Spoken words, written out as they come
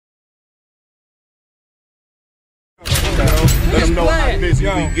Let them know how busy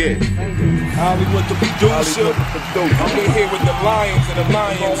we get. Hollywood the producer. I'm in here with the Lions and the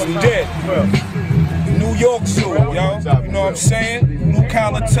Lions Dead. New York Zoo, yo. You know what I'm saying? Blue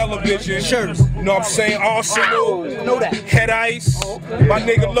collar television. Shirts. You know what I'm saying? Arsenal. Know that. Head Ice. My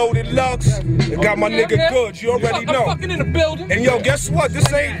nigga Loaded Lux. And got my nigga Goodz. You already know. I'm fucking in the building. And yo, guess what?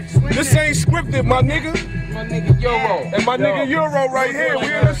 This ain't scripted, my nigga. My nigga Euro. And my nigga Euro right here.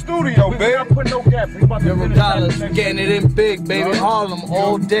 We in the studio, baby. Put no gaps. Euro dollars. Getting it in big, baby. Harlem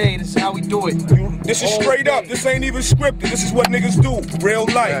all day. This is how we do it. This is straight up. This ain't even scripted. This is what niggas do. Real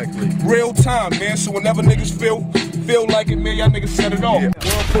life. Real time, man. So whenever niggas feel like it, man, y'all niggas set it off.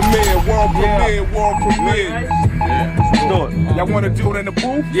 World premiere. Let's do it. Y'all wanna do it in the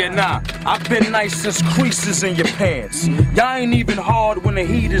booth? Yeah, nah. I've been nice since creases in your pants. Y'all ain't even hard when the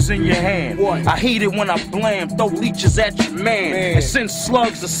heat is in your hand. What? I heat it when I blam, throw leeches at your man. And send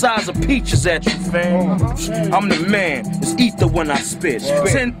slugs the size of peaches at you, fam. I'm the man. It's ether when I spit.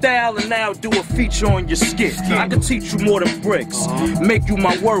 10,000 now do a feature on your skit. I can teach you more than bricks. Make you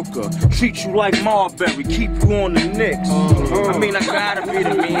my worker. Treat you like Marbury. Keep you on the Knicks. I mean, I gotta be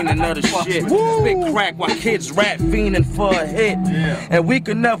the meaning of the shit. Spit crack while kids rap fiending for a hit. And we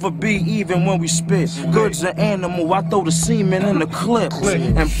can never be even when we spit. Goodz an animal, I throw the semen in the clip.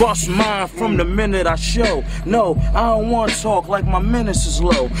 And bust mine from the minute I show. No, I don't want to talk like my minutes is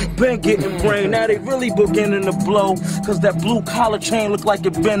low. Been getting brain, now they really beginning to blow. Cause that blue collar chain look like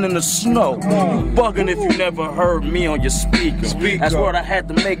it been in the snow. You bugging if you never heard me on your speaker. That's what I had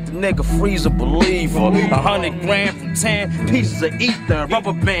to make the nigga freeze a believer. 100 grand from 10 pieces of ether.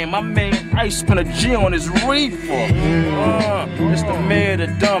 Rubber band, my man Ice spent a G on his reefer. It's the mayor the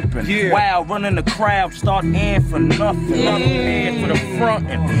dumping. Wow, running the crowd, start in for nothing. In for the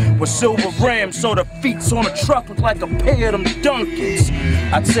frontin'. With silver rims, so the feet's on the truck look like a pair of them Dunkins.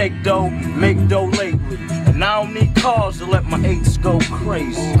 I take dough, make dough lately. And I don't need cars to let my eights go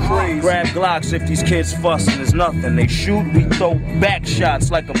crazy. Grab Glocks if these kids fussin', there's nothing. They shoot, we throw back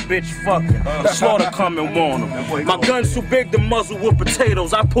shots like a bitch fucking. Slaughter come and warn them. My gun's too big to muzzle with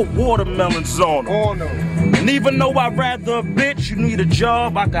potatoes, I put watermelons on them. And even though I'd rather a bitch, you need a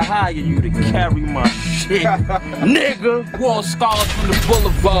job, I can hire you to carry my shit. Nigga. Wall scars from the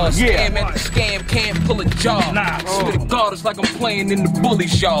boulevard. Scam at the scam, can't pull a job. Spit guard, it's like I'm playing in the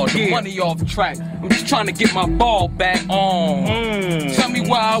bully's yard. Money off track. I'm just trying to get my ball back on. Tell me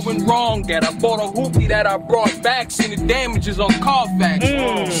why I went wrong at. I bought a hoopty that I brought back, seen the damages on Carfax.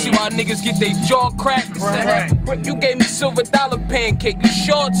 See why niggas get their jaw cracked? But you gave me silver dollar pancake, you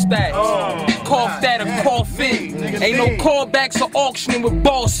short stack. Cough that or cough in. Ain't no callbacks or auctioning with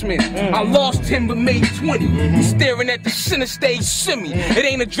Bossman. I lost him but made 20. He's staring at the center stage shimmy. It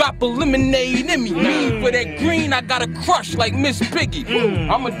ain't a drop of lemonade in me. For that green, I got a crush like Miss Piggy.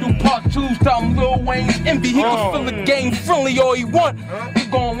 I'ma do part 2s till I'm Lil Wayne's envy. He can feel the game friendly all he want. He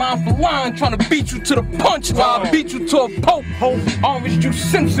going line for line, trying to beat you to the punch while I beat you to a poke. Orange juice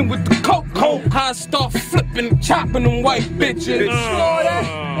Simpson with the coke. I start flipping, chopping them white bitches.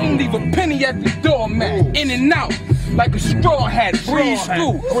 Ain't leave a penny at the door, man. In and out. Like a straw hat, breeze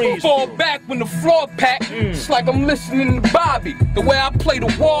through. Fall back when the floor pack. It's like I'm listening to Bobby. The way I play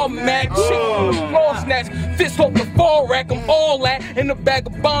the wall match. Floor snatch, fist off the fall rack. I'm all that in the bag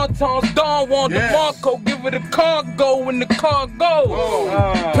of Bontons. Don Juan DeMarco, give it a cargo when the car goes.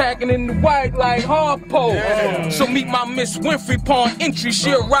 Packing in the white like Harpo. So meet my Miss Winfrey upon entry.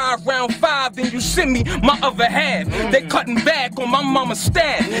 She arrive round 5, then you send me my other half. They cutting back on my mama's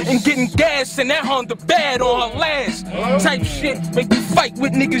staff and getting gas and that Honda bad on her last. Type shit, make you fight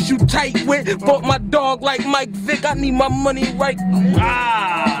with niggas you tight with. Bought my dog like Mike Vick, I need my money right.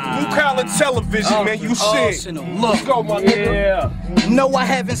 Blue collar television, man, you shit. Let's go, my nigga. No, I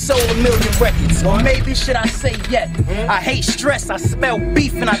haven't sold 1 million records, or maybe should I say yet. I hate stress, I smell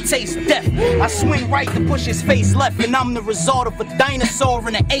beef and I taste death. I swing right to push his face left, and I'm the result of a dinosaur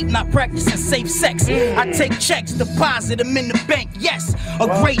and an ape not practicing safe sex. I take checks, deposit them in the bank, yes. A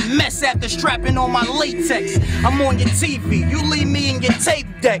great mess after strapping on my latex. I'm on your TV, you leave me in your tape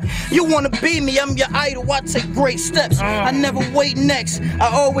deck. You wanna be me, I'm your idol, I take great steps. I never wait next, I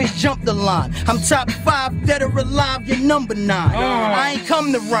always jump the line. I'm top 5, dead or alive, you're number 9. I ain't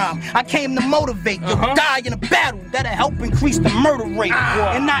come to rhyme, I came to motivate. You'll die in a battle, that'll help increase the murder rate.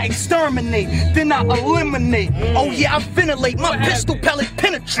 And I exterminate, then I eliminate. Oh yeah, I ventilate, my pistol pellet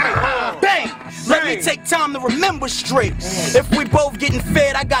penetrate. Bang! Let me take time to remember straight. If we both getting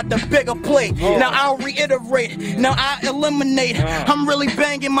fed, I got the bigger plate. Now I'll reiterate, Now I eliminate. I'm really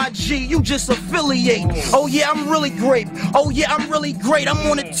banging my G, you just affiliate. Oh yeah, I'm really great. Oh yeah, I'm really great. I'm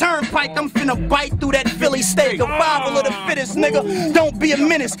on the turnpike, I'm finna bite through that Philly steak. Survival of the fittest, nigga. Don't be a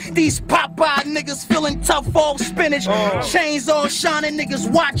menace. These Popeye niggas feeling tough off spinach. Chains all shining, niggas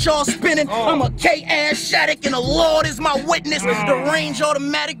watch all spinning. I'm a K-ass Shattuck and the Lord is my witness. The range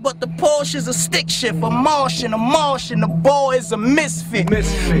automatic, but the Porsche is a stick shift. A Martian, the boy is a misfit.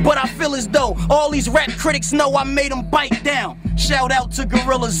 But I feel as though all these rap critics know I made them bite down. Shout out to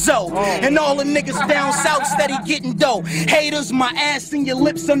Gorilla Zoe and all the niggas down south steady getting dough. Haters, my ass in your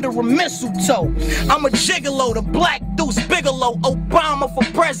lips under a mistletoe. I'm a gigolo, the Black Deuce Bigelow. Obama for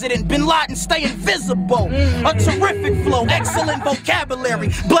president, Bin Laden stay invisible. A terrific flow, excellent vocabulary.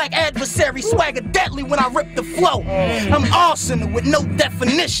 Black adversary, swagger deadly when I rip the flow. I'm Arsonal with no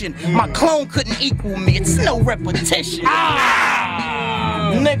definition. My clone couldn't equal me, it's no repetition.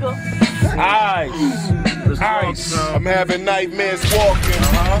 Nigga. Ice. I'm having nightmares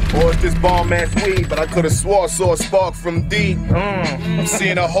walking. Or it's this bomb ass weed, but I could've swore I saw a spark from deep. I'm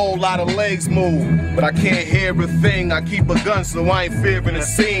seeing a whole lot of legs move, but I can't hear a thing. I keep a gun, so I ain't fearing the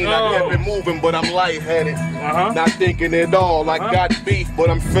scene. I kept it moving, but I'm lightheaded. Not thinking at all. I got beef, but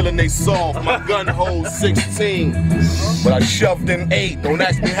I'm feeling they soft. My gun holds 16, but I shoved in 8. Don't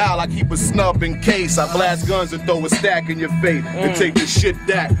ask me how, I keep a snub in case. I blast guns and throw a stack in your face and take the shit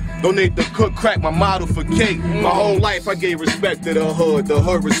back. Don't need to cook crack, my model for cake. My whole life I gave respect to the hood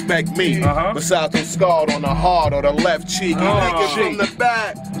respect me. Besides them scarred on the heart or the left cheek. Nigga from the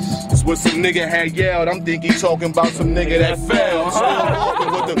back. That's what some nigga had yelled. I'm thinking he talking about some nigga that fell. Still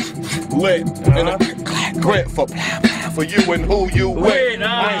walking with the lit and a grit for you and who you with.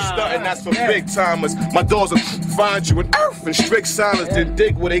 I ain't stunting, that's for big timers. My doors will find you in earth and strict silence. Then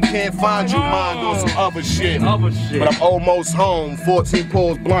dig where they can't find you. Mind on some other shit. But I'm almost home. 14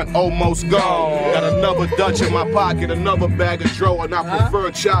 pulls blunt, almost gone. Got another Dutch in my pocket, another bag of dro, and I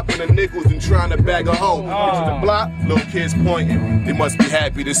prefer chopping the nickels than trying to bag a hoe. Get to the block, little kids pointing. They must be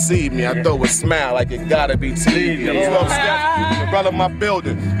happy to see me. I throw a smile like it gotta be TV. I'm 12 steps in front of my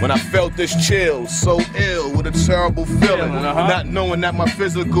building when I felt this chill, so ill with a terrible feeling. Not knowing that my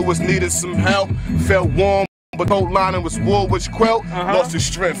physical was needed some help. Felt warm, but coat lining was Woolwich quilt. Lost the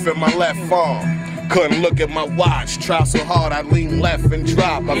strength in my left arm. Couldn't look at my watch. Tried so hard I leaned left and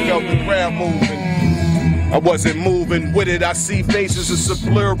dropped. I felt the ground moving. I wasn't moving with it. I see faces, it's a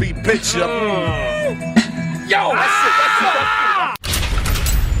blurry picture. Yo, that's it.